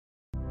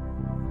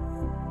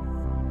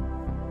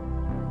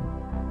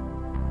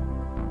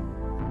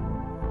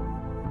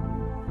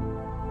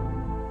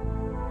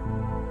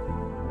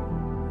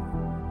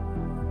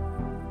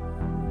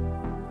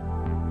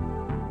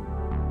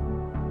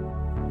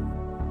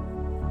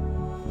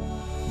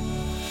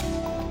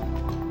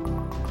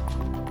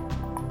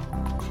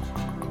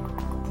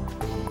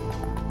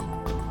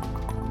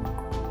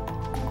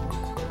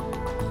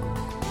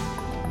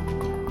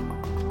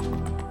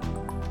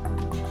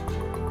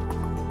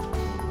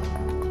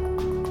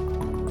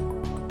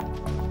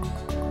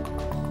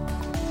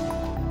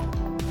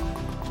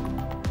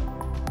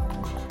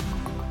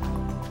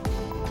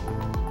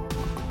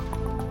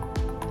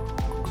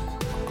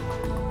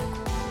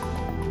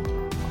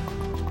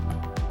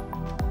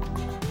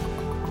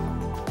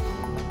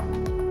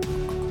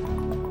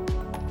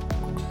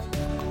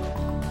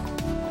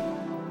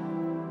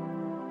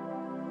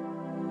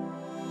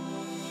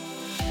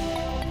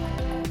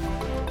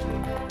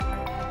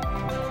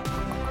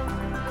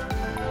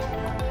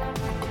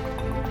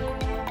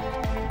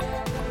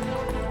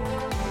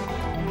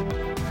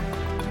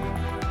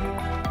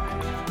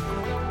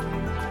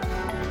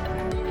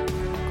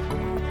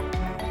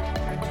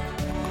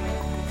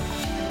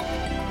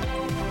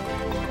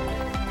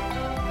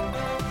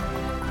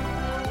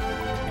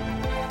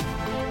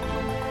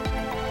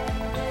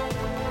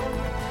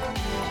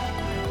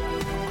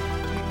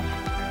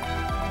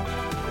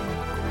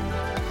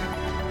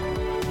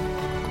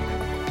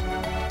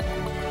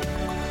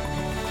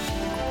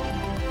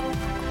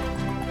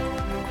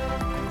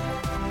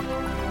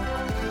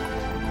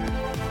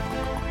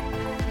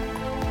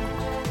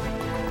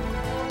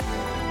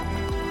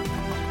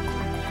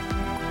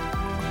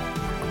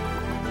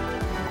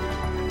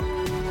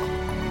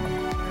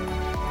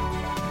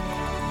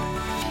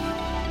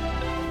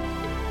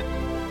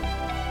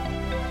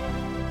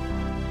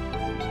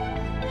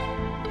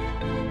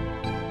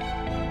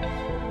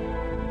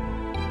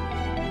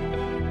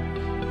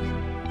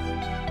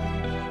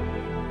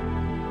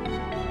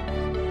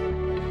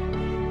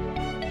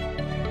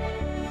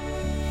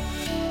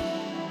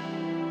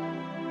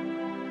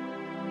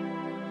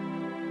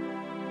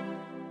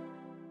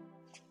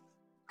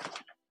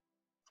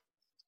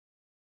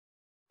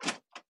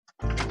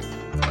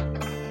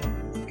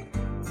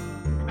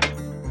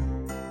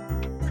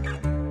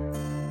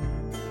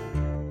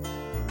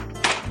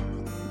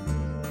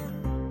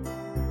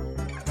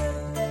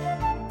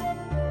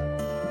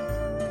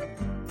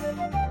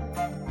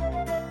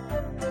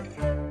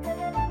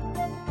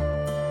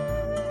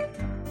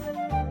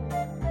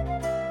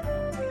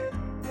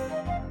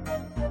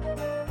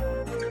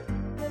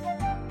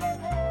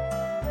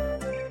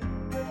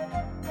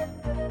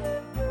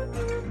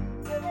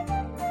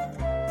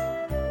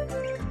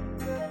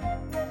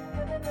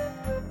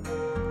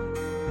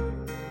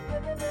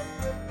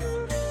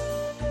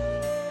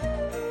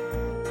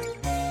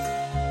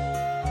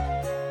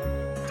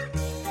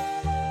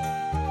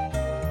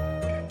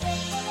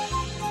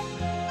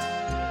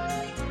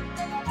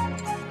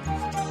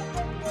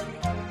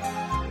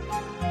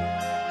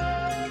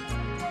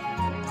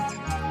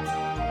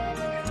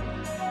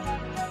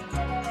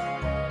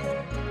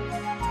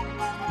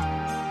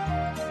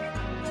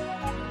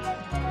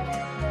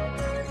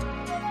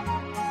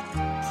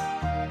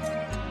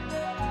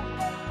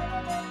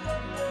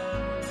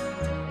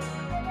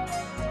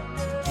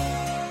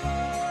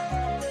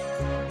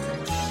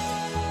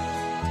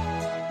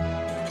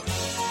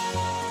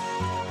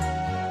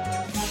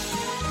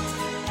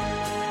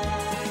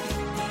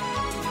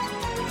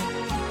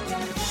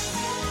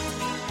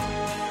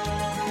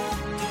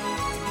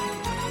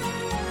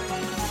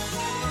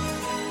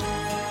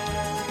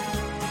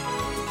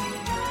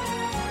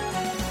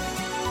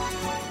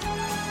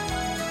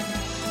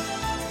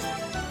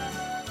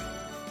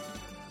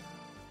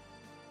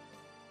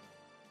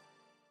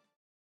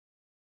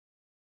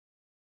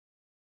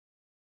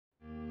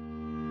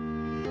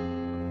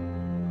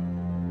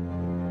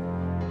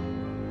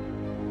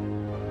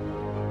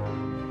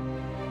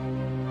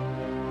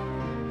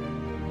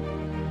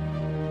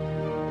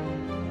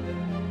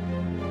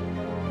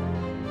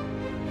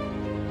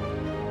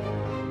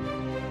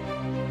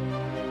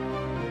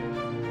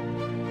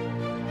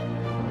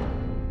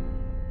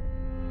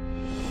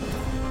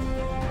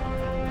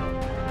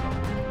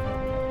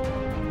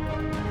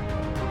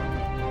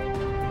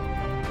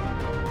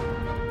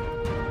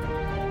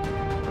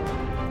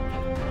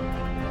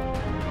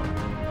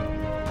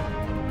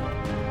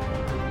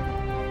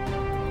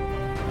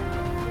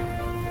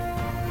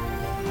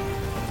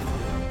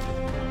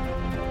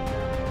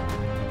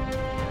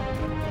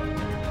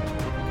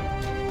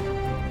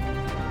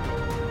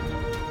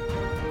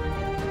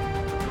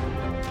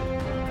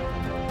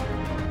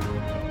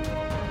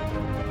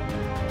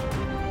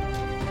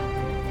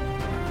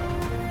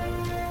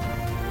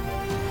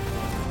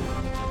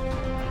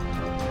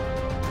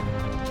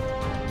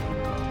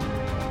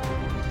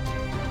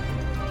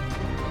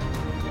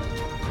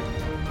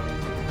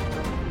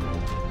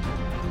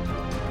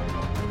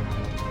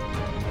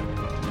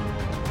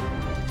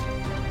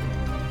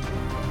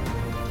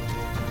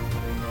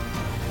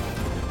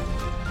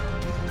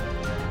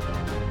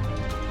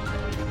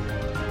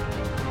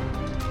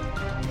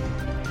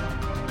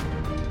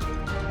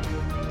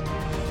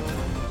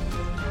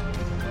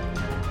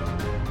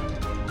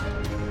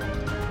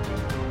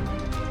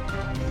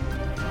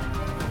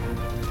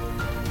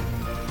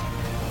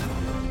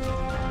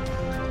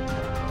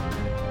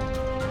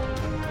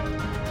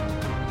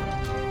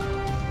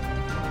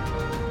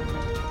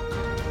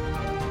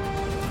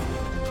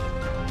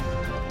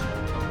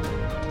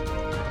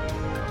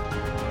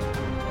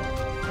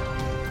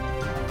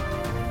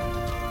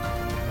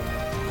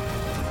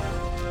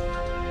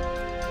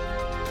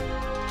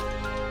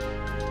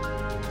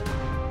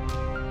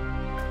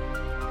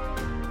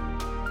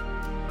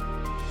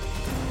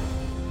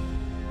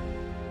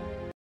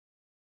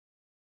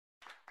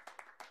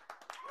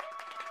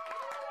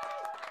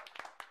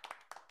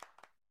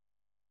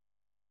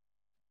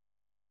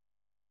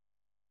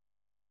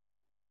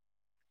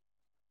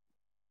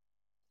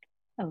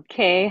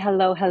Okay,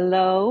 hello,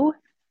 hello.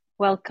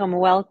 Welcome,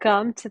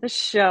 welcome to the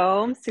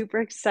show. I'm super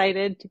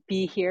excited to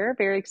be here.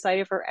 Very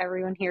excited for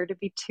everyone here to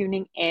be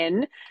tuning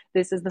in.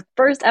 This is the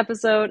first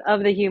episode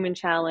of the Human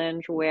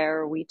Challenge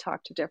where we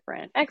talk to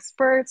different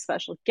experts,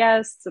 special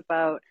guests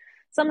about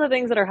some of the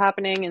things that are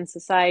happening in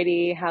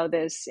society, how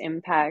this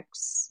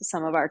impacts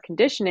some of our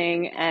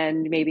conditioning,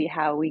 and maybe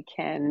how we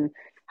can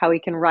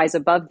rise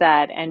above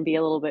that and be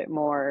a little bit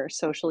more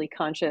socially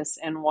conscious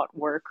in what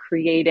we're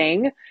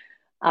creating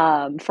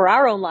for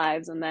our own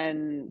lives and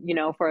then,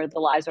 for the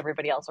lives of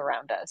everybody else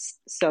around us.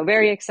 So,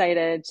 very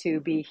excited to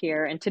be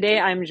here. And today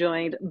I'm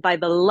joined by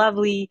the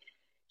lovely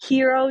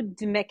Hiro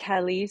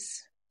Demichelis.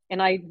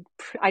 And I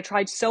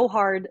tried so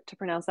hard to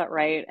pronounce that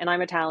right. And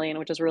I'm Italian,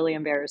 which is really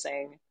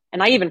embarrassing.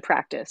 And I even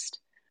practiced,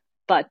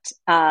 but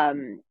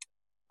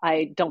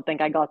I don't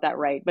think I got that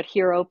right. But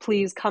Hiro,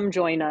 please come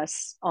join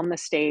us on the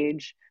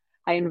stage.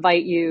 I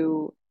invite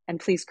you, and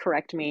please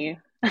correct me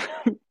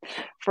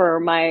for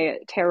my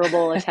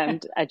terrible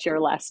attempt at your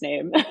last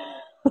name.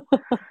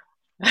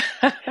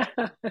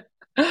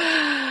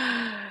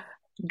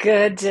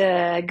 Good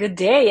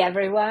day,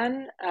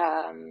 everyone.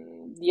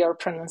 Your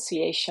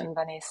pronunciation,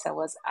 Vanessa,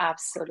 was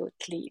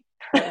absolutely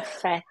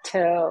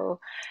perfecto.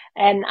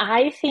 And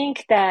I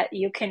think that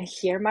you can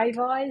hear my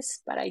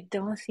voice, but I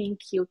don't think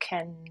you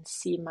can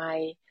see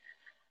my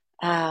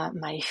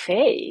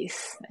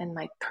face and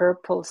my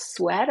purple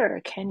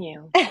sweater, can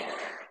you?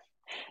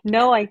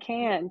 No, I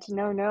can't.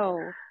 No,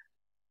 no.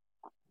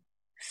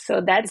 So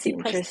If that's you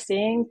press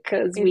interesting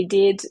because it, we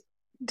did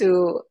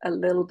do a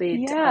little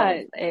bit yeah.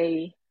 of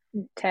a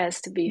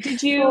test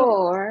Did you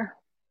before.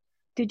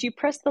 did you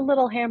press the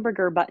little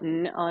hamburger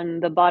button on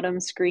the bottom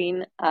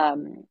screen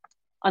on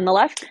the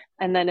left?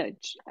 And then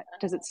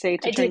does it say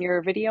to I turn did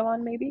your video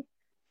on, maybe?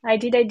 I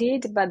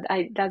did, but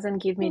it doesn't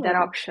give me that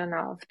Oh, option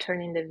of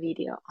turning the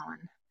video on,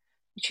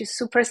 which is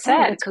super oh,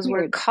 sad that's because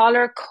we're weird.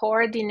 color I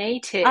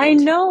coordinated.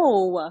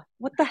 know.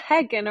 What the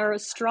heck? And our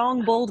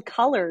strong, bold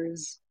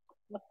colors.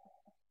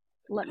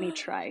 Let me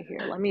try here.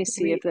 Let me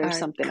see if We there's are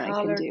something I can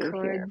color do here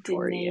for you.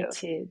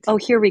 coordinated. Oh,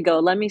 here we go.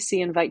 Let me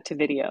see invite to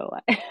video.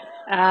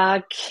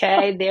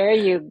 Okay, there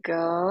you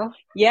go.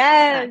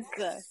 Yes.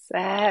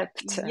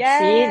 Accept. See,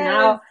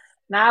 Yes.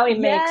 now it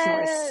makes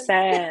more Yes.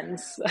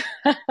 sense.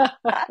 And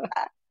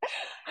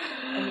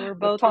we're The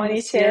both in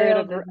the spirit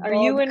ponytail, of, the are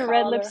you bold in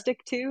red color.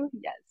 lipstick too?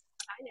 Yes,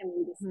 I am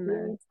in the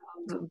No.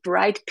 spirit of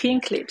bright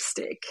pink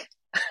lipstick.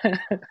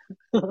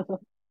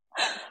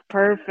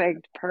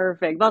 Perfect,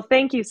 perfect. Well,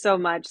 thank you so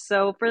much.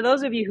 So, for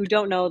those of you who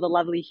don't know the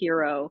lovely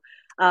Hero,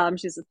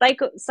 she's a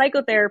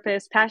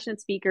psychotherapist,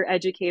 passionate speaker,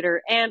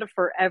 educator, and a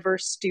forever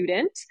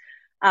student.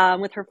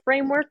 With her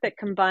framework that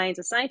combines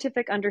a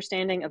scientific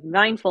understanding of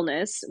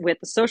mindfulness with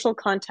a social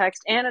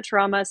context and a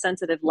trauma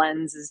sensitive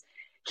lens,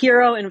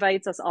 Hero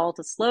invites us all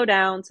to slow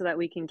down so that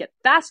we can get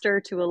faster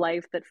to a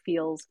life that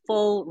feels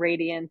full,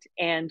 radiant,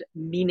 and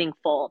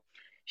meaningful.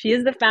 She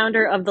is the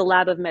founder of the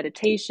Lab of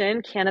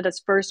Meditation,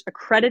 Canada's first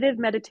accredited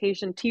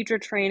meditation teacher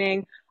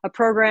training, a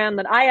program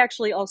that I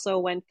actually also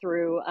went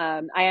through.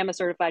 I am a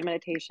certified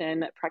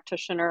meditation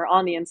practitioner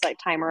on the Insight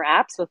Timer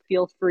app, so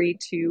feel free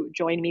to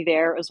join me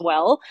there as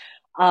well.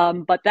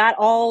 But that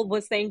all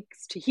was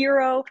thanks to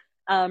Hero.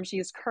 She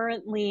is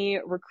currently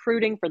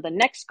recruiting for the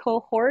next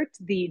cohort,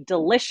 the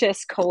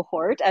delicious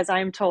cohort, as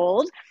I'm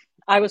told.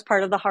 I was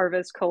part of the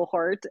harvest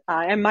cohort.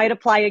 I might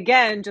apply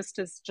again just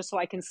so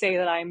I can say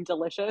that I'm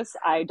delicious.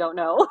 I don't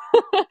know.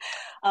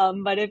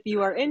 But if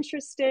you are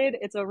interested,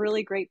 it's a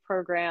really great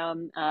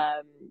program.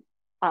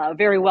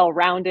 Very well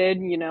rounded,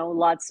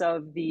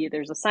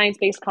 there's a science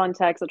based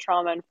context, a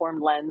trauma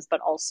informed lens, but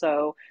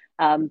also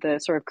the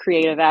sort of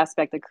creative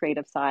aspect, the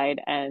creative side,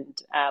 and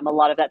a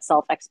lot of that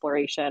self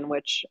exploration,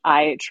 which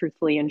I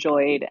truthfully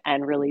enjoyed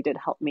and really did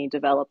help me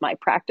develop my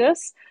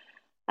practice.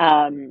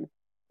 Um,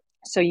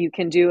 so you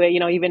can do it,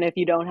 even if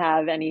you don't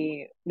have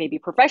any maybe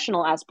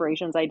professional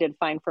aspirations. I did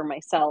find for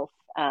myself,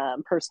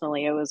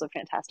 personally, it was a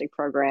fantastic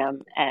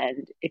program.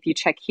 And if you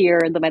check here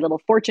in my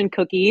little fortune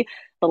cookie,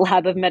 the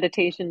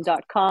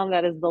labofmeditation.com,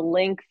 that is the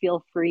link.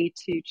 Feel free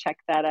to check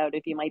that out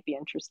if you might be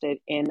interested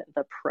in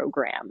the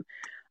program.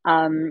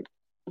 um,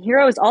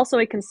 Hero is also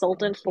a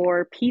consultant Thank you.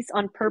 for Peace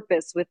on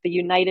Purpose with the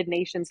United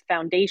Nations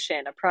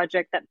Foundation, a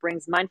project that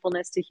brings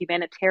mindfulness to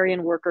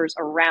humanitarian workers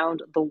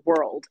around the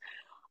world.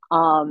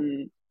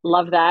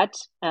 Love that.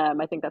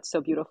 I think that's so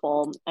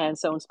beautiful and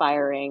so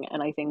inspiring.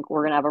 And I think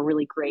we're going to have a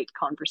really great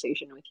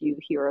conversation with you,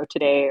 Hero,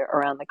 today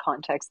around the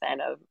context then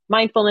of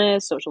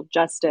mindfulness, social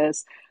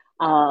justice,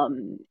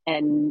 and,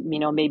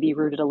 maybe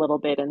rooted a little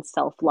bit in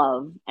self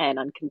love and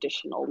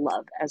unconditional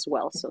love as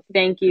well. So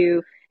thank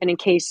you. And in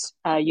case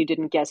you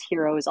didn't guess,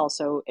 Hero is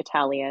also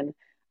Italian.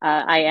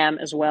 I am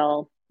as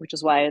well, which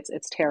is why it's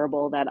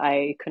terrible that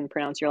I couldn't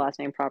pronounce your last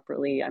name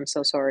properly. I'm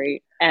so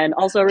sorry. And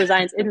also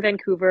resides in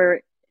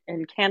Vancouver,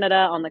 in Canada,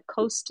 on the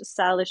Coast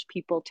Salish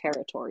people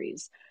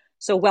territories.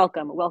 So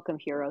welcome, welcome,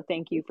 Hero.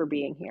 Thank you for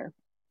being here.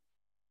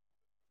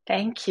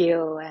 Thank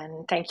you,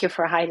 and thank you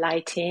for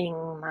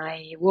highlighting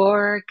my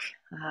work,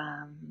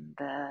 um,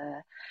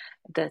 the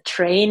the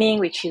training,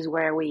 which is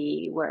where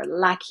we were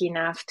lucky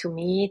enough to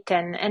meet,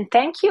 and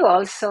thank you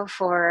also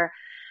for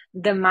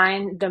the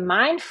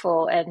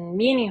mindful and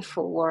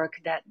meaningful work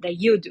that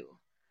you do.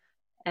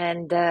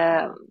 And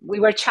we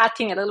were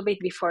chatting a little bit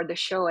before the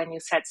show, and you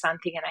said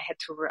something, and I had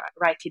to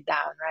write it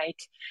down,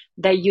 right?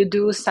 That you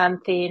do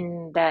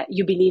something that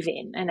you believe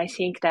in, and I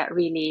think that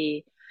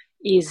really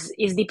is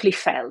deeply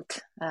felt.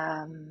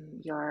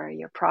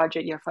 Your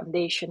project, your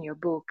foundation, your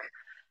book,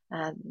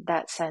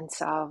 that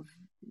sense of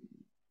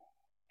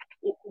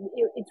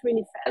it's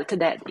really felt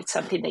that it's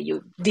something that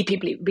you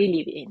deeply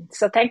believe in.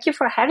 So thank you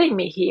for having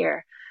me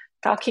here,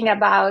 talking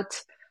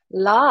about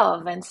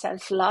love and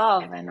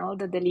self-love and all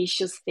the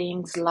delicious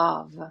things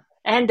love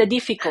and the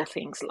difficult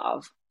things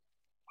love.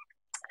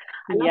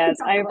 I love to Yes,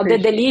 talk I about the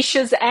appreciate.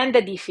 delicious and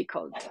the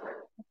difficult.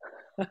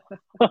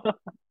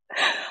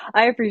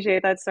 I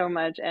appreciate that so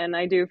much, and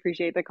I do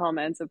appreciate the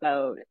comments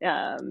about,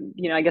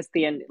 I guess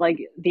like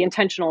the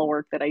intentional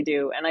work that I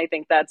do, and I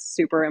think that's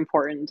super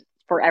important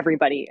for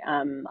everybody.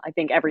 I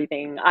think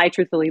I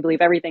truthfully believe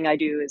everything I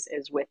do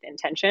is with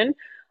intention,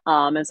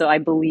 and so I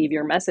believe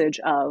your message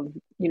of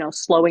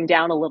slowing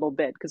down a little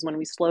bit, because when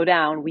we slow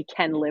down, we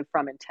can live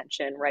from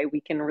intention, right?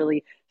 We can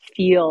really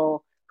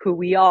feel who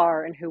we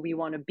are and who we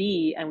want to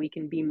be, and we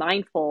can be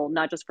mindful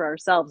not just for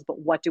ourselves, but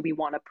what do we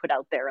want to put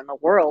out there in the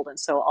world. And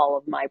so all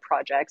of my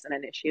projects and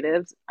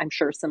initiatives, I'm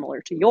sure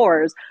similar to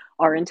yours,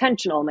 are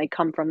intentional, and they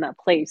come from that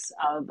place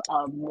of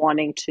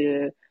wanting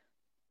to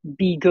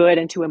be good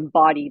and to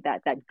embody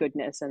that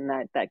goodness and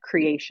that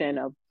creation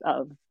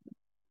of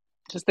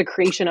just the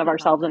creation of I love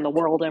ourselves in the that.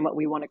 world and what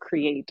we want to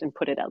create and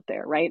put it out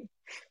there, right?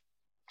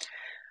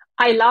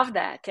 I love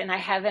that, and I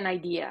have an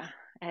idea.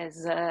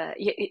 As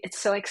it's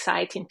so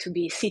exciting to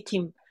be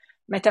sitting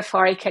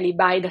metaphorically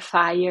by the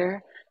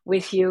fire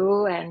with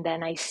you, and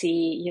then I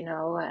see,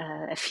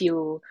 a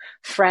few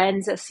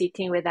friends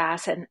sitting with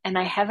us, and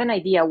I have an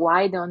idea.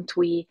 Why don't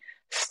we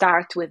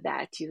start with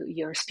that?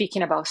 You're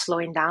speaking about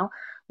slowing down.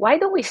 Why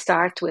don't we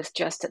start with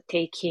just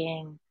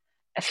taking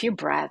a few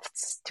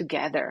breaths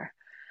together?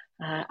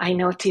 I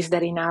noticed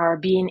that in our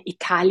being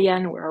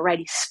Italian, we're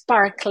already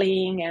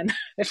sparkling and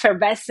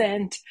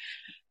effervescent.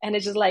 And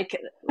it's just like,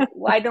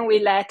 why don't we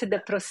let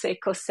the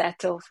Prosecco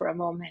settle for a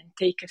moment?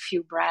 Take a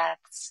few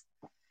breaths.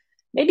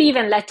 Maybe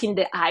even letting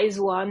the eyes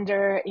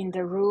wander in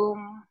the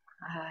room.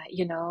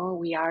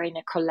 We are in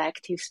a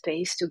collective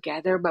space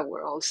together, but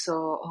we're also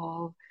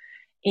all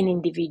in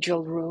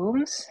individual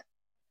rooms.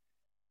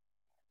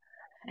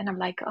 And I'm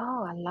like,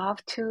 oh, I love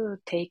to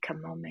take a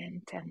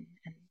moment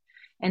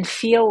and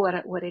feel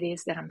what it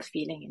is that I'm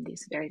feeling in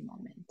this very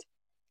moment.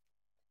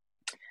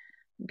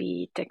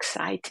 Be it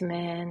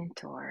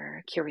excitement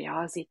or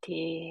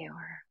curiosity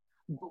or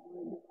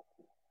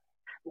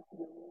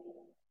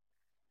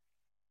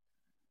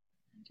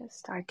just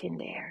starting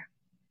there.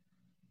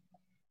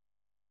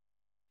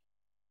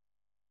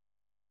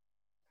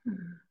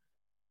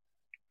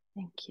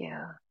 Thank you.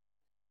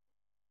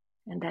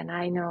 And then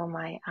I know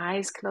my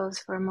eyes close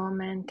for a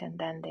moment, and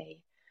then they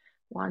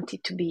want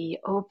it to be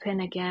open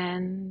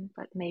again,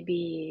 but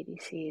maybe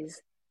this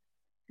is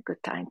a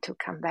good time to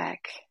come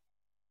back.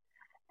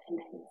 And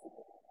then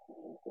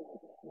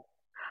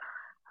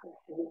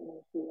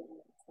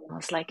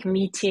almost like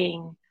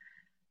meeting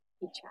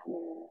each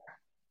other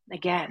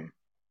again.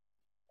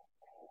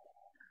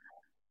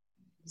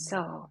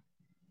 So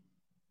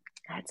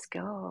let's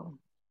go.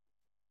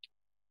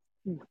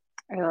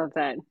 I love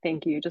that.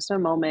 Thank you. Just a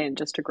moment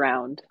just to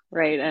ground,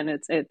 right? And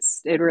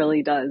it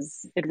really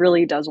does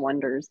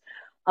wonders.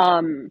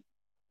 Um,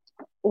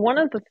 One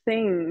of the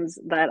things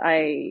that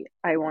I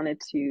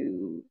wanted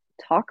to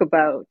talk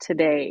about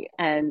today,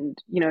 and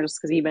just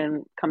because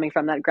even coming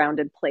from that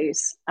grounded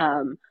place,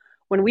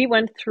 when we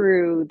went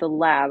through the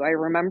lab, I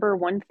remember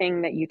one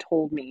thing that you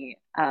told me,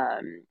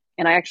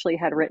 and I actually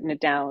had written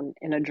it down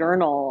in a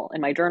journal,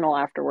 in my journal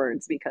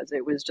afterwards, because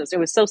it was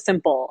so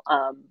simple,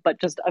 but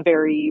just a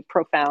very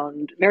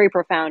profound.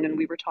 And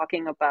we were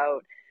talking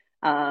about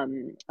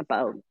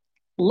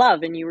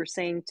love, and you were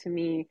saying to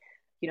me,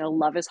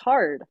 love is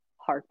hard,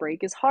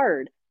 heartbreak is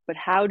hard, but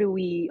how do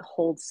we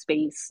hold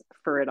space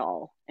for it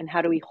all? And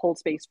how do we hold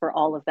space for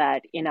all of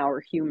that in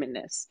our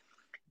humanness?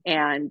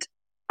 And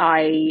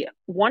I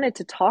wanted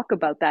to talk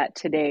about that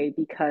today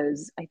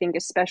because I think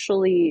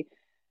especially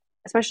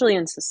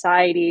in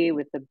society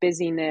with the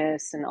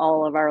busyness and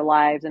all of our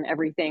lives and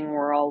everything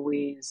we're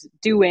always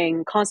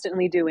doing,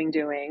 constantly doing,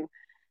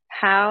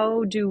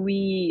 how do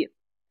we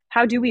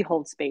how do we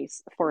hold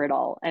space for it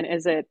all? And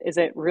is it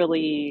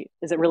really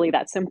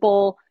that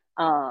simple?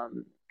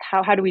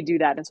 How do we do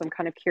that? And so I'm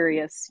kind of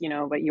curious,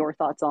 about your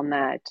thoughts on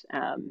that.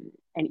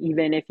 And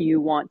even if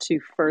you want to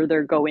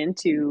further go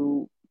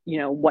into,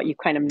 what you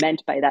kind of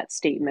meant by that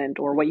statement,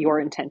 or what your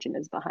intention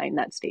is behind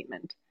that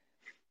statement.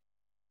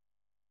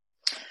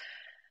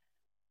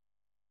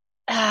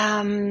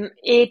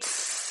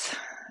 It's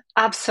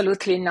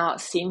absolutely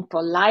not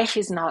simple. Life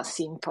is not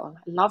simple.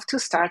 I love to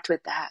start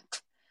with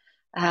that.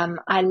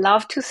 I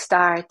love to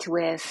start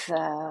with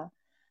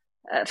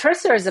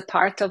first. There is a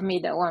part of me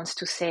that wants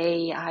to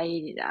say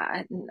I'm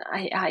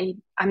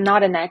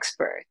not an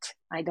expert.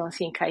 I don't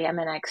think I am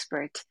an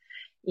expert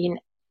in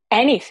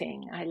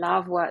anything. I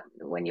love what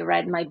when you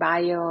read my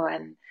bio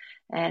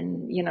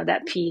and you know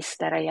that piece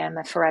that I am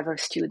a forever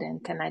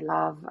student, and I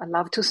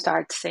love to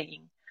start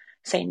saying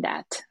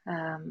that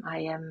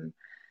I am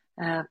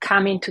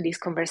come into this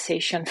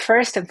conversation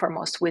first and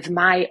foremost with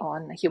my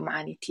own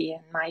humanity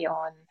and my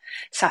own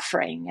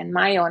suffering and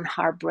my own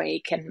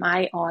heartbreak and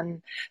my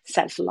own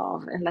self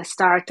love. And let's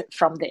start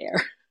from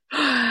there.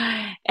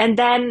 And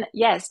then,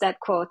 yes, that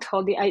quote,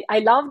 I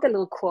love the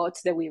little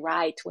quotes that we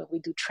write when we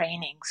do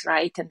trainings,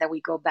 right? And that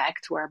we go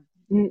back to our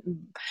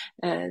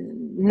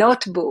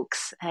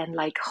notebooks and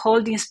like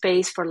holding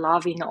space for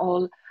love in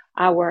all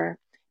our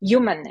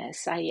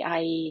humanness.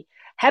 I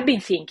have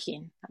been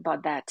thinking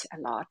about that a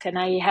lot, and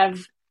I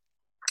have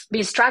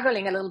been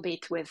struggling a little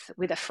bit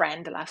with a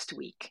friend last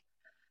week,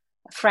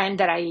 a friend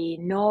that I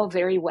know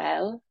very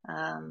well,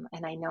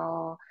 and I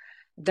know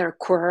their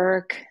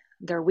quirk,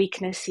 their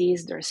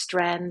weaknesses, their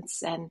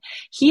strengths, and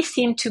he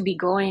seemed to be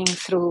going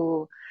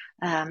through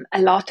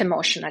a lot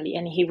emotionally,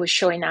 and he was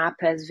showing up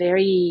as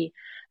very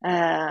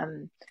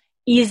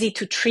easy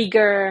to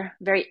trigger,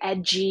 very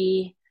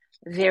edgy,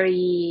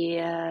 very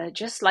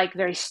just like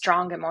very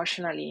strong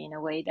emotionally in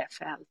a way that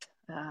felt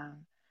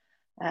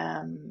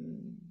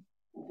um,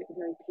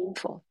 very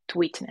painful to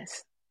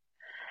witness.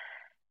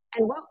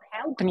 And what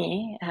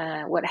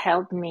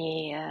helped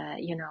me,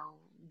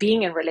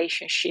 being in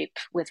relationship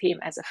with him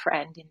as a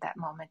friend in that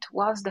moment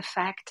was the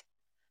fact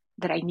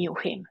that I knew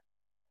him,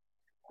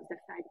 the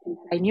fact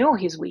that I knew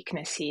his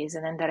weaknesses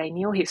and then that I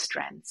knew his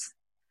strengths.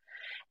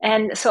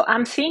 And so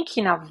I'm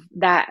thinking of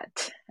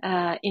that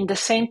in the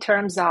same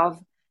terms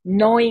of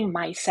knowing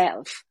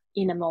myself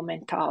in a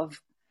moment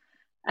of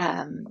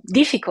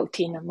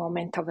difficulty, in a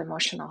moment of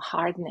emotional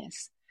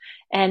hardness.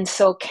 And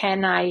so,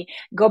 can I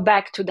go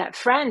back to that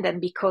friend?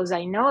 And because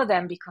I know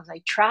them, because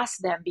I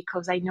trust them,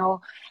 because I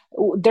know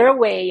their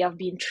way of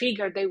being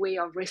triggered, their way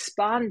of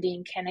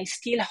responding, can I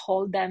still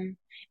hold them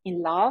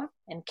in love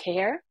and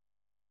care?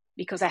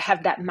 Because I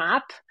have that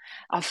map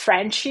of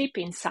friendship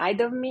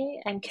inside of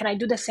me. And can I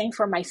do the same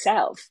for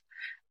myself?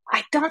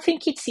 I don't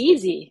think it's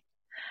easy,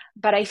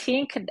 but I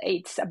think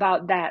it's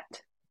about that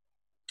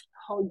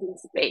holding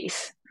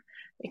space.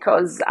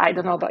 Because I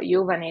don't know about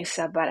you,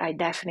 Vanessa, but I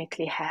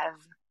definitely have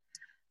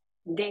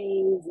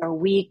days or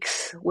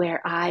weeks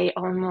where I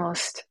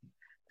almost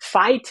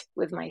fight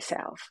with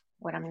myself,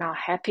 when I'm not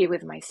happy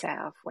with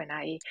myself, when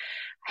I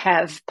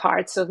have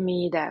parts of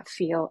me that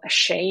feel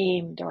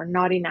ashamed or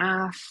not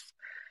enough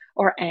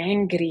or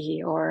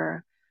angry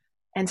or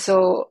and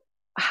so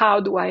how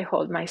do I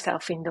hold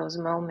myself in those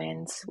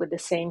moments with the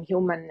same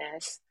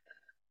humanness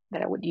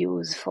that I would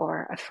use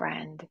for a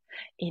friend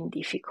in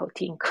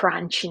difficulty, in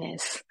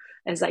crunchiness,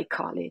 as I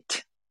call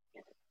it?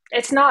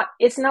 It's not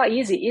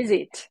easy, is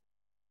it?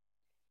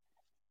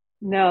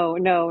 No,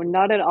 no,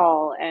 not at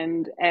all.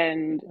 And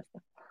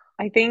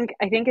I think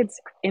it's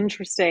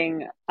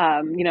interesting,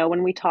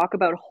 when we talk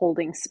about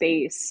holding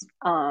space,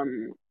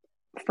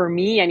 for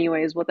me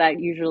anyways, what that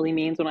usually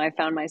means when I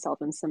found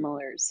myself in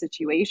similar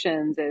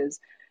situations is,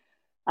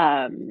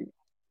 um,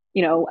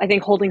 I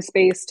think holding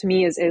space to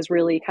me is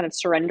really kind of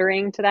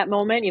surrendering to that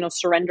moment,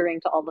 surrendering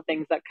to all the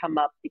things that come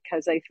up,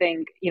 because I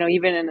think,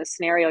 even in the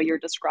scenario you're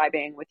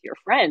describing with your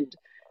friend,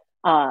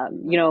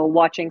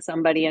 watching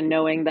somebody and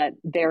knowing that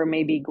they're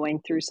maybe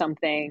going through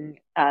something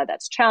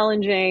that's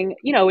challenging,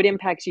 it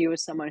impacts you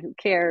as someone who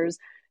cares.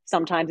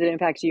 Sometimes it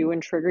impacts you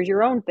and triggers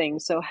your own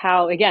things. So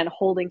how, again,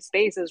 holding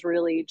space is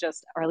really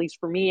just, or at least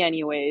for me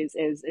anyways,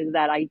 is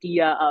that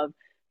idea of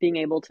being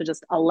able to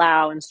just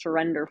allow and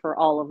surrender for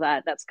all of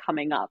that that's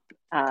coming up,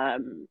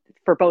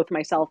 for both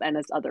myself and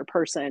this other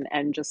person,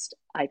 and just,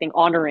 I think,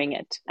 honoring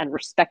it and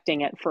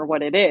respecting it for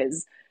what it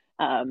is,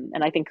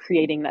 and I think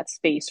creating that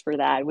space for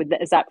that.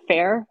 Is that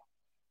fair?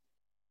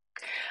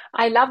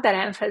 I love that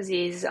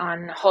emphasis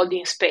on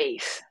holding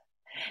space.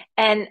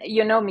 And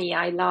you know me,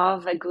 I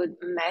love a good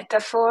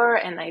metaphor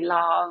and I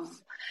love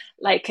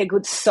like a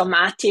good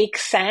somatic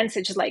sense.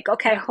 It's just like,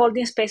 okay,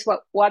 holding space,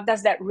 what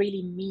does that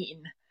really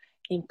mean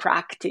in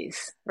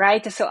practice,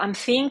 right? So I'm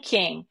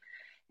thinking,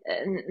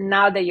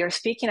 now that you're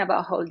speaking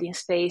about holding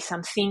space,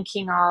 I'm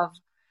thinking of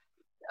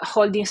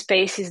holding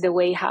space is the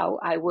way how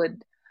I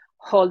would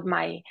hold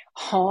my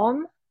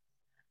home,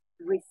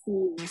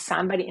 receive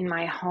somebody in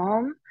my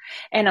home.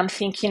 And I'm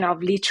thinking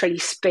of literally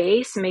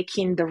space,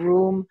 making the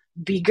room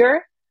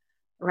bigger,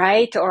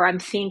 right? Or I'm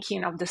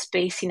thinking of the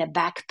space in a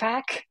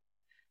backpack,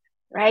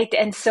 right?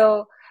 And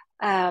so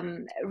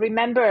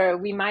remember,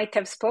 we might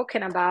have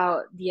spoken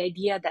about the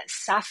idea that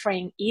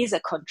suffering is a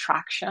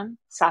contraction.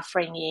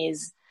 Suffering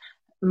is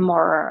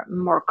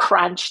more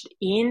crunched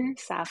in.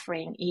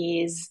 Suffering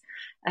is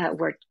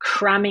we're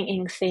cramming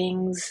in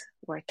things.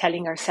 We're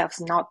telling ourselves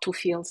not to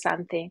feel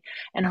something.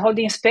 And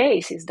holding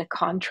space is the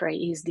contrary.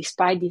 Is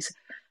despite this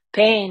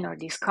pain or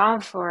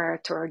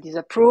discomfort or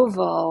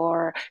disapproval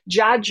or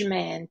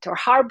judgment or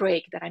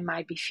heartbreak that I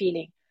might be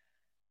feeling,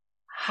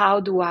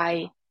 how do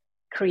I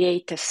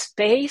create a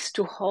space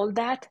to hold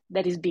that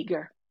is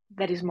bigger,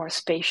 that is more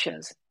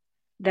spacious,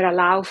 that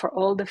allow for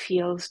all the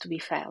feels to be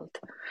felt.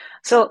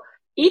 So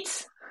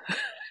it's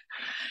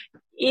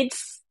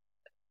it's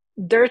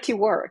dirty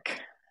work.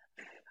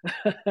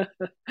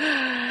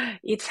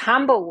 It's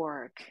humble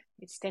work.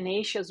 It's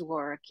tenacious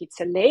work. It's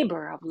a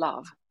labor of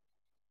love,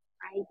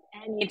 right?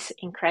 And it's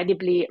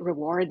incredibly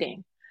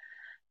rewarding.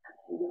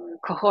 Your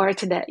cohort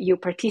that you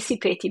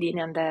participated in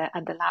at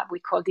the lab, we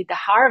called it the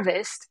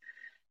harvest,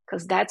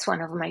 because that's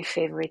one of my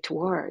favorite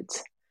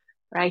words,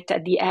 right?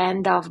 At the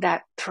end of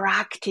that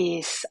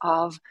practice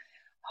of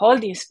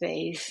holding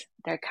space,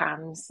 there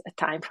comes a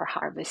time for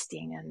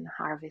harvesting, and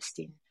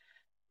harvesting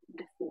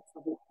the fruits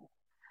of it.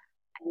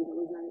 And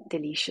those are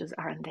delicious,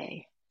 aren't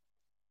they?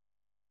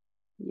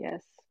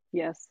 Yes,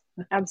 yes,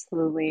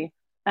 absolutely.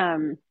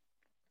 Um,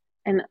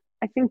 and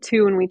I think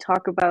too, when we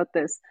talk about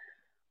this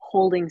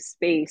holding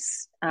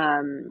space,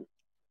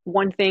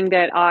 one thing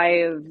that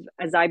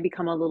as I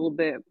become a little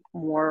bit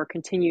more,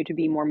 continue to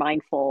be more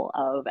mindful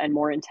of and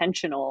more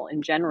intentional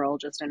in general,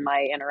 just in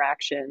my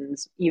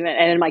interactions, even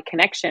and in my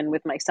connection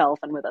with myself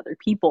and with other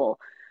people,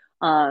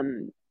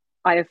 um,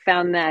 I have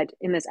found that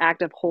in this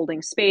act of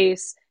holding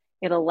space,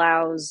 it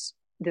allows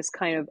this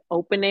kind of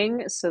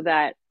opening so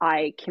that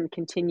I can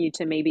continue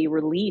to maybe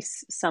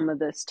release some of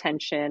this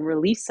tension,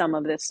 release some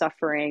of this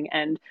suffering,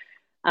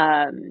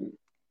 um,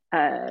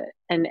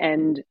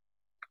 and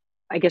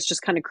I guess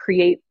just kind of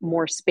create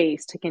more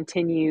space to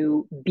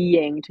continue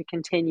being, to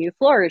continue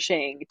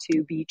flourishing,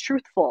 to be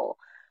truthful.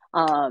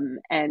 And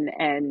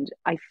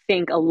I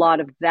think a lot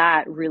of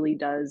that really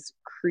does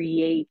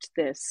create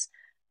this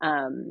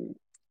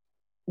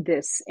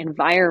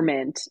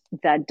environment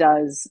that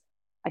does,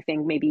 I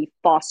think, maybe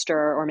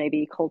foster or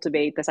maybe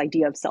cultivate this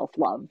idea of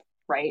self-love,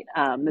 right?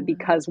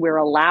 Because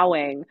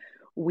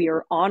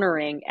we're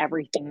honoring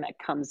everything that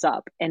comes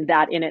up, and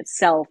that in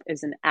itself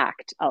is an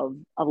act of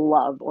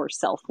love or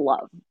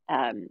self-love.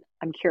 I'm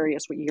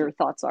curious what your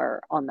thoughts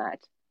are on that.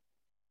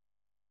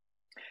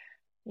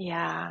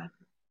 Yeah,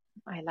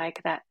 I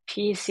like that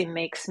piece. It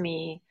makes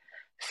me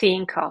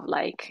think of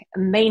like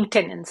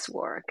maintenance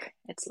work.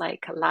 It's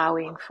like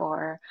allowing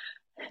for,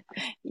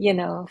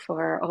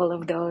 for all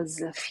of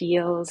those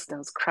feels,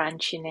 those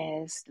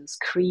crunchiness, those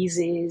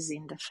creases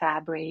in the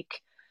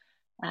fabric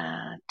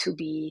to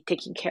be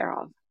taken care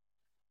of.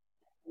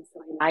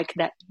 So I like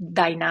that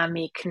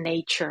dynamic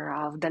nature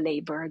of the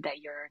labor that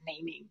you're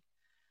naming,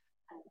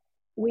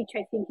 which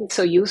I think is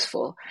so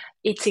useful.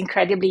 It's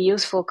incredibly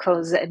useful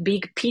because a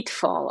big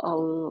pitfall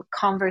of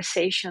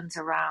conversations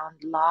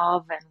around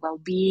love and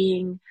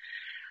well-being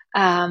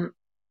um,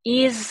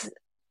 is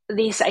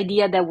this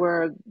idea that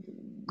we're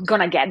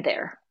gonna get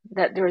there,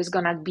 that there is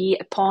gonna be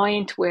a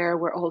point where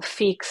we're all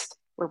fixed,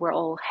 where we're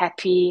all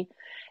happy,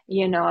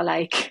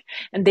 like,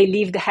 and they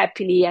live the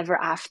happily ever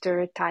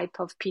after type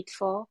of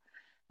pitfall.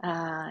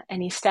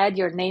 And instead,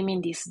 you're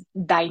naming this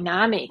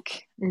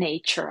dynamic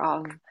nature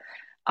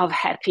of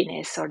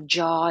happiness or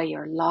joy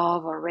or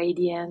love or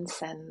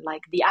radiance, and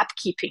like the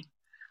upkeeping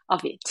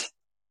of it,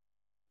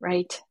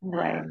 right?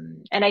 Right.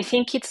 And I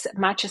think it's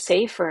much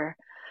safer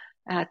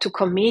to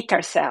commit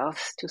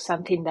ourselves to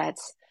something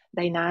that's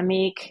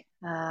dynamic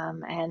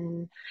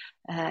and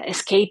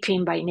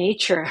escaping by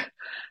nature,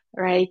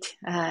 right?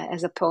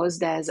 As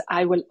opposed as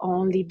I will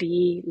only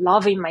be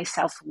loving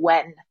myself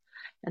when,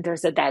 and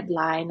there's a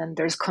deadline and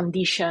there's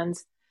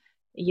conditions.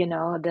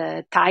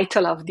 The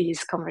title of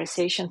this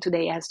conversation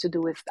today has to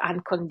do with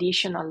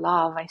unconditional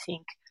love. I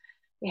think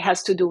it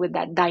has to do with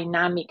that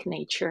dynamic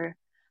nature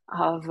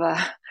of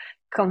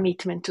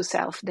commitment to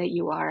self that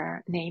you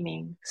are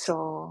naming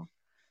so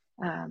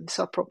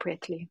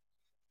appropriately.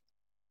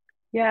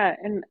 Yeah,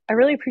 and I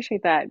really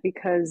appreciate that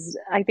because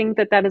I think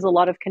that that is a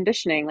lot of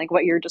conditioning, like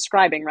what you're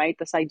describing, right?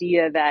 This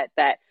idea that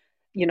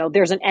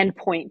there's an end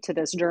point to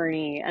this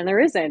journey, and there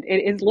isn't.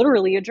 It is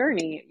literally a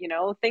journey.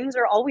 Things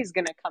are always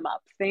going to come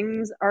up.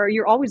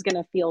 You're always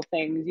going to feel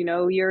things.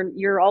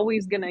 You're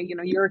always going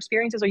to, your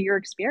experiences are your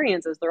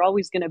experiences. They're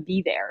always going to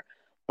be there.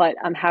 But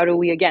how do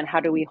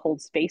we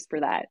hold space for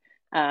that?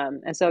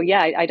 And so,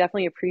 yeah, I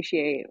definitely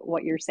appreciate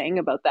what you're saying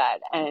about that,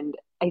 and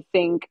I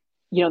think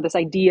this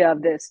idea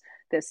of this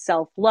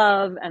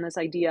self-love and this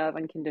idea of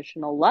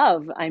unconditional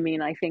love, I mean,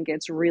 I think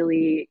it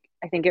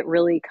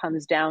really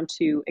comes down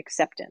to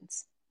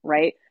acceptance,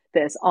 right?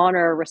 This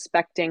honor,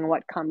 respecting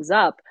what comes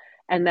up,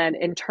 and then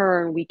in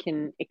turn we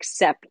can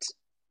accept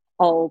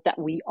all that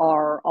we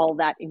are, all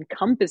that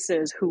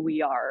encompasses who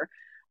we are.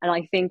 And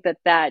I think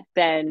that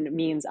then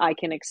means I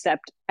can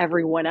accept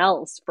everyone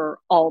else for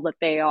all that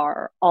they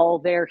are, all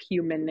their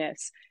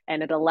humanness,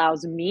 and it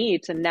allows me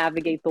to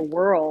navigate the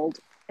world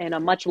in a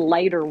much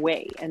lighter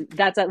way. And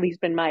that's at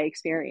least been my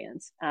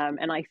experience.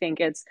 And I think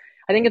it's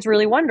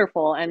really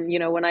wonderful. And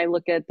when I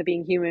look at the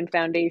Being Human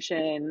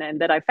Foundation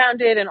and that I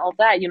founded and all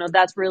that,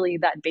 that's really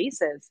that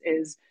basis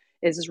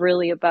is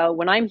really about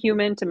when I'm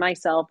human to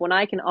myself, when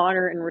I can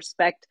honor and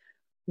respect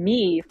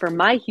me for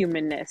my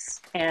humanness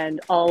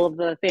and all of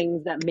the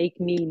things that make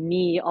me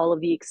me, all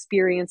of the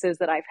experiences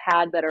that I've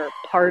had that are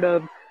part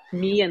of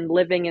me and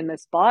living in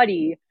this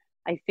body,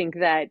 I think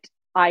that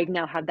I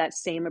now have that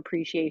same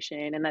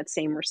appreciation and that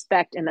same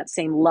respect and that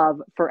same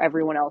love for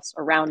everyone else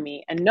around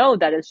me, and know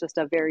that it's just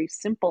a very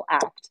simple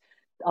act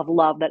of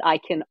love that I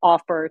can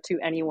offer to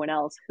anyone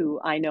else who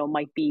I know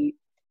might be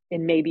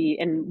in, maybe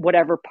in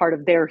whatever part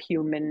of their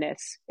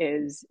humanness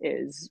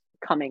is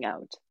coming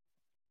out.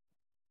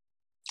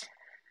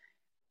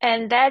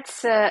 And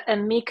that's a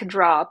mic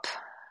drop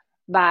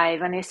by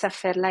Vanessa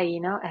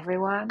Ferlaino,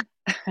 everyone.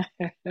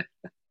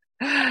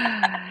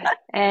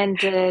 And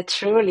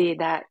truly,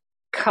 that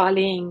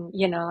calling,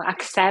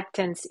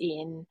 acceptance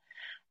in.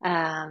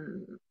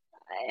 Um,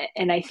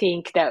 and I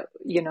think that,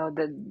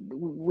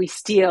 we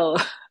still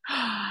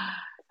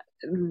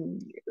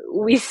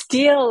we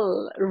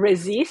still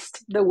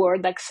resist the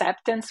word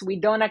acceptance. We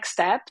don't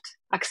accept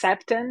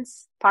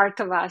acceptance. Part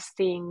of us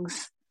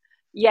thinks,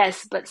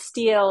 yes, but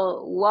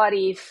still, what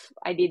if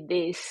I did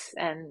this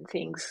and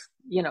things,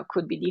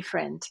 could be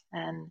different?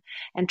 And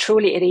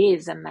truly, it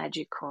is a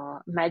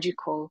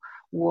magical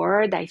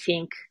word. I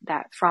think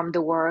that from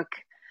the work,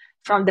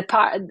 from the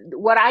part,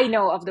 what I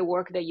know of the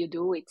work that you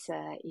do, it's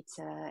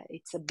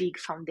a big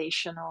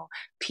foundational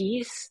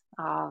piece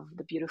of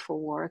the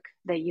beautiful work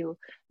that you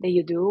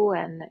do.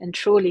 And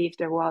truly, if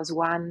there was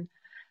one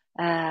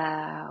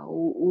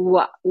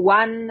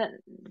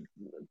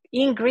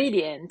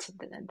ingredient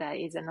that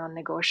is a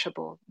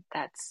non-negotiable,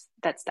 that's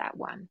that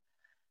one.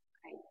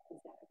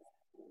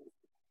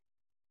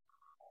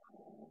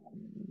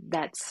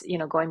 That's,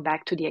 going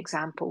back to the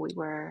example we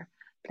were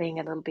playing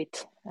a little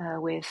bit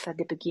with at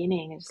the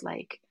beginning. It's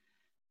like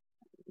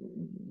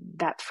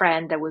that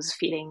friend that was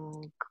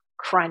feeling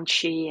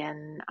crunchy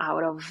and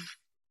out of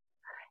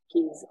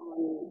his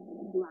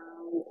own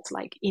ground. It's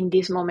like in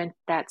this moment,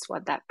 that's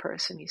what that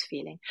person is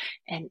feeling.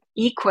 And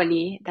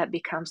equally, that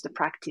becomes the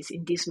practice.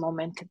 In this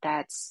moment,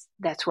 that's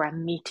where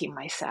I'm meeting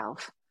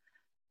myself.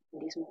 In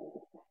this moment,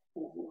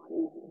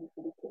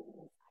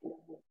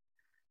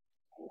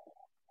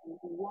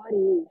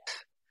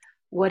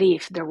 what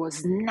if there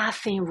was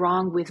nothing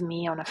wrong with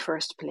me on a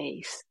first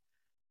place?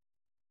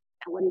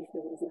 And what if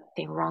there was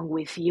nothing wrong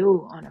with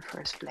you on a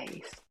first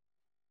place?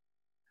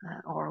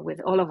 Or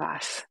with all of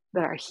us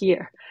that are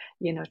here,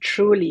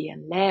 Truly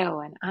and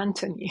Leo and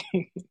Anthony.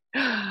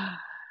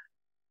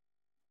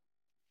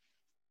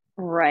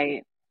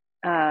 Right.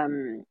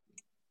 Um,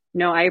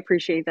 no, I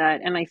appreciate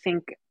that. And I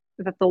think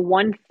that the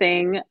one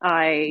thing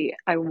I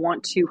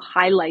want to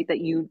highlight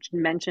that you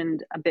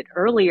mentioned a bit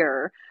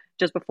earlier,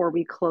 just before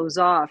we close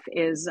off,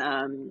 is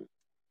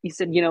you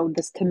said,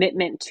 this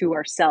commitment to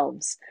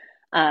ourselves.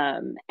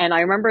 And I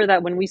remember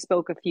that when we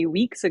spoke a few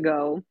weeks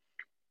ago,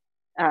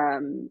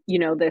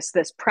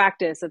 this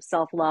practice of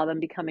self-love and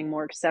becoming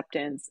more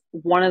acceptance,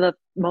 one of the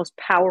most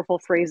powerful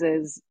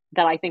phrases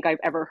that I think I've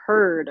ever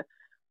heard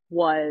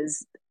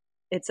was,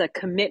 it's a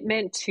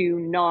commitment to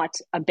not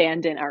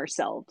abandon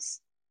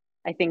ourselves,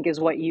 I think is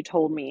what you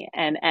told me.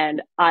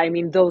 And I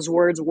mean, those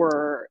words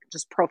were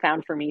just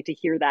profound for me to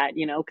hear that,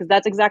 because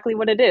that's exactly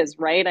what it is,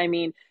 right? I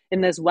mean,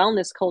 in this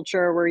wellness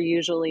culture, we're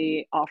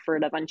usually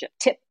offered a bunch of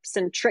tips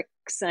and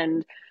tricks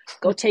and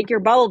go take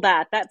your bubble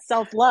bath. That's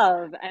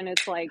self-love. And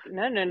it's like,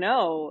 no, no,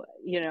 no,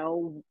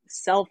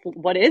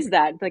 what is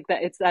that? Like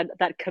that, it's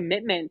that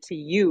commitment to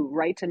you,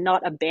 right? To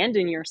not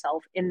abandon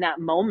yourself in that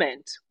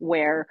moment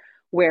where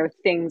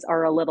things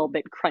are a little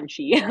bit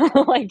crunchy,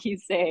 like you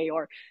say,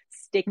 or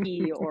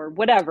sticky or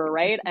whatever,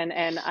 right?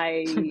 And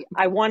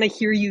I want to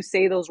hear you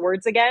say those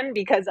words again,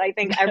 because I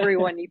think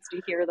everyone needs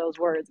to hear those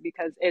words,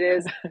 because it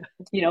is,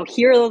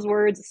 hear those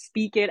words,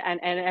 speak it, and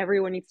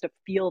everyone needs to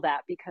feel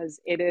that, because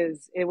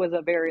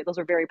those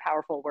are very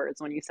powerful words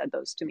when you said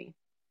those to me.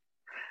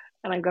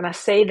 And I'm going to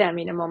say them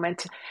in a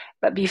moment.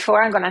 But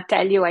before, I'm going to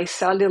tell you, I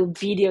saw a little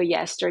video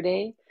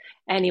yesterday,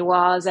 and it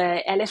was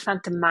an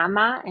elephant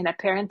mama, and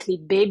apparently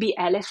baby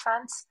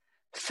elephants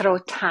throw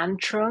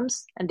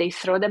tantrums, and they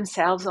throw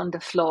themselves on the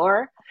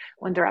floor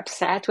when they're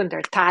upset, when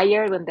they're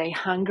tired, when they're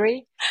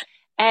hungry.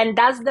 And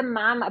does the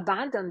mom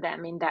abandon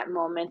them in that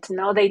moment?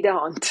 No, they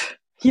don't,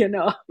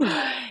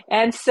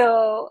 And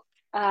so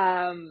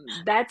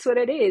that's what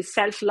it is.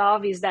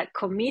 Self-love is that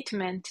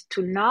commitment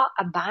to not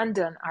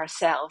abandon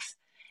ourselves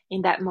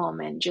in that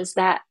moment. Just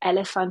that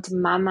elephant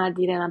mama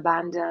didn't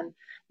abandon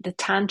the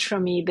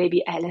tantrumy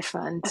baby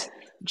elephant,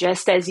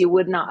 just as you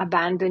would not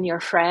abandon your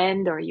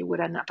friend, or you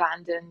wouldn't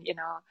abandon,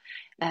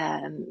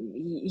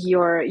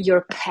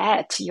 your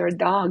pet, your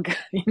dog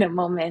in a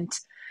moment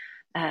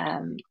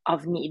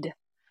of need.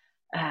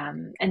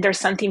 And there's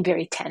something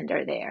very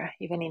tender there,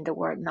 even in the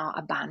word not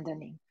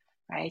abandoning,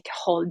 right?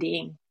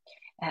 Holding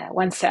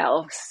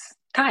oneself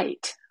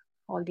tight,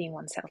 holding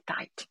oneself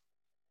tight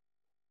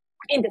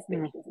in the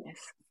spirit business.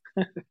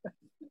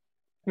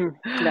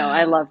 No,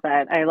 I love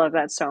that. I love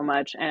that so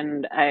much.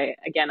 And I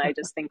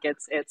just think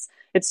it's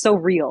so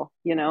real,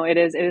 it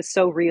is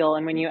so real.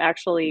 And when you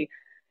actually,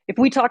 if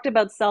we talked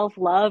about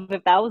self-love,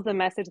 if that was the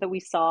message that we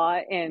saw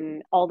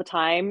in all the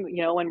time,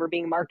 when we're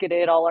being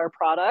marketed all our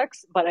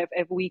products, but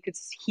if we could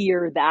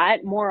hear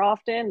that more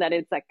often, that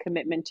it's that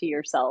commitment to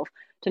yourself,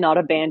 to not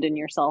abandon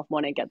yourself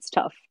when it gets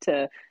tough,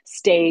 to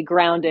stay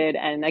grounded.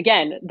 And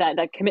again,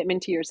 that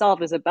commitment to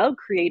yourself is about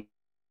creating.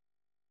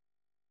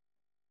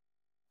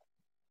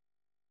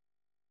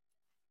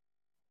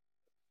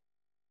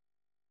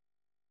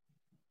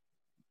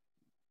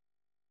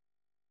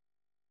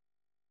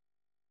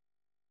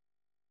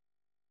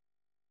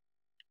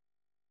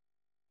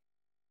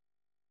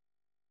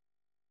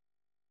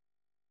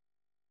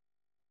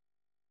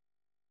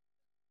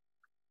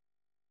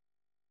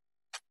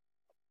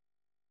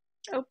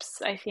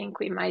 Oops, I think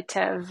we might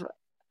have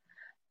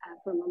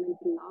for a moment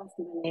lost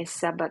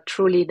Vanessa, but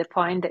truly the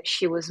point that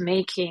she was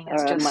making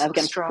is just so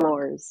Against strong.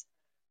 floors.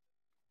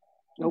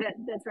 Nope.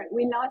 That's right.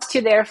 We lost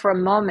you there for a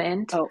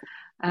moment. Oh,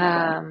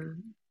 my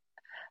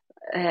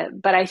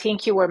bad. But I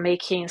think you were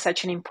making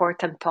such an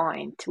important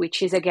point,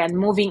 which is again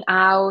moving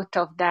out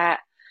of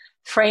that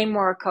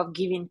framework of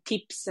giving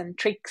tips and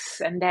tricks.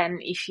 And then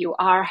if you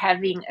are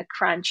having a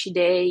crunchy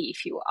day,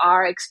 if you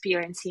are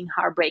experiencing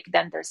heartbreak,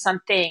 then there's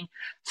something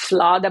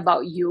flawed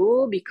about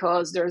you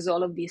because there's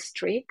all of these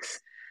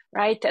tricks,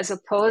 right? As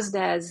opposed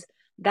as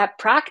that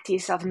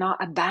practice of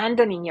not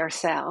abandoning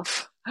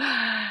yourself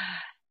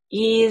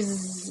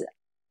is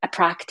a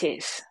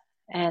practice.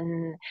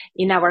 And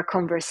in our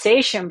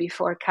conversation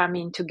before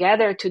coming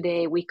together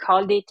today, we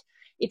called it,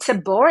 it's a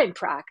boring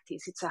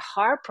practice. It's a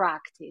hard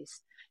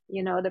practice.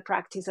 You know, the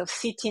practice of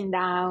sitting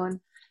down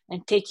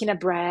and taking a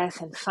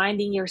breath and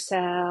finding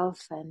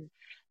yourself and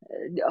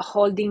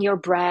holding your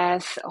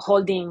breath,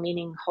 holding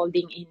meaning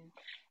holding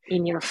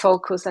in your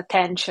focus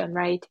attention,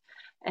 right?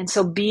 And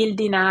so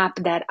building up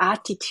that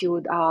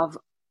attitude of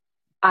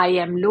I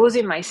am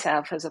losing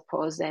myself as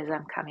opposed as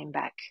I'm coming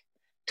back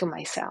to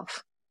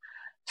myself.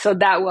 So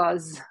that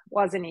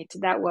wasn't it?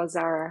 That was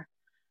our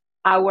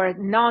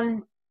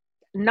non-tip,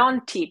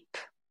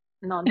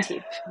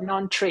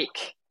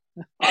 non-trick.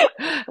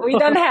 We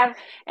don't have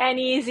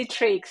any easy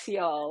tricks,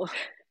 y'all.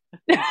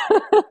 We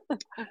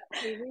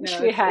wish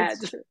we had.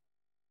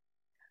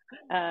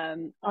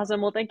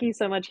 Awesome. Well, thank you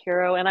so much,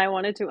 Hiro. And I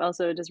wanted to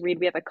also just read,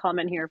 we have a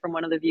comment here from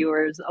one of the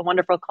viewers, a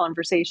wonderful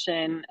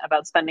conversation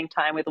about spending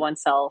time with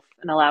oneself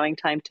and allowing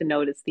time to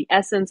notice the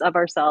essence of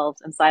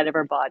ourselves inside of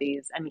our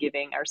bodies and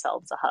giving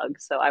ourselves a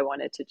hug. So I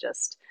wanted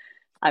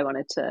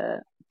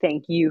to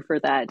thank you for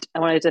that. I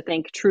wanted to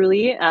thank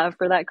Truly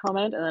for that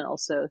comment, and then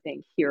also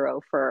thank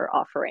Hiro for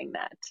offering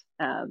that,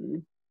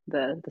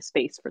 the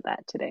space for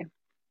that today.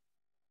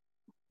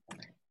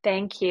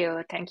 Thank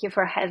you. Thank you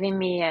for having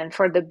me and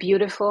for the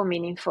beautiful,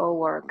 meaningful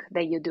work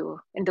that you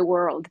do in the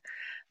world.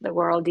 The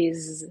world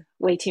is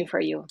waiting for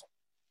you.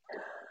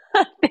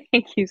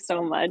 Thank you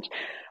so much.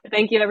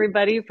 Thank you,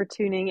 everybody, for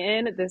tuning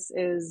in. This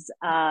is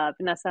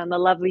Vanessa and the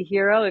Lovely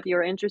Hiro. If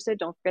you're interested,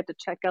 don't forget to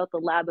check out the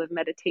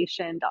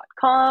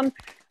labofmeditation.com.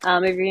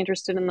 If you're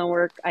interested in the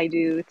work I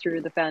do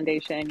through the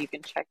foundation, you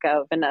can check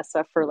out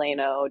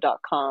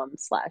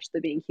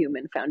vanessaforlano.com/the Being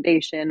Human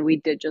Foundation. We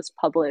did just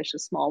publish a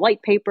small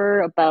white paper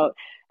about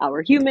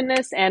our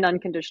humanness and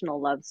unconditional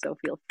love, so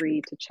feel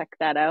free to check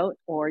that out.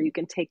 Or you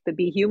can take the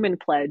Be Human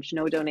pledge,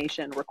 no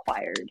donation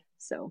required.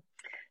 So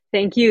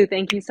thank you.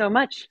 Thank you so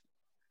much.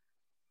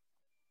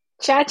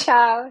 Ciao,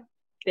 ciao.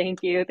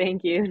 Thank you.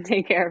 Thank you.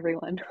 Take care,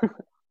 everyone.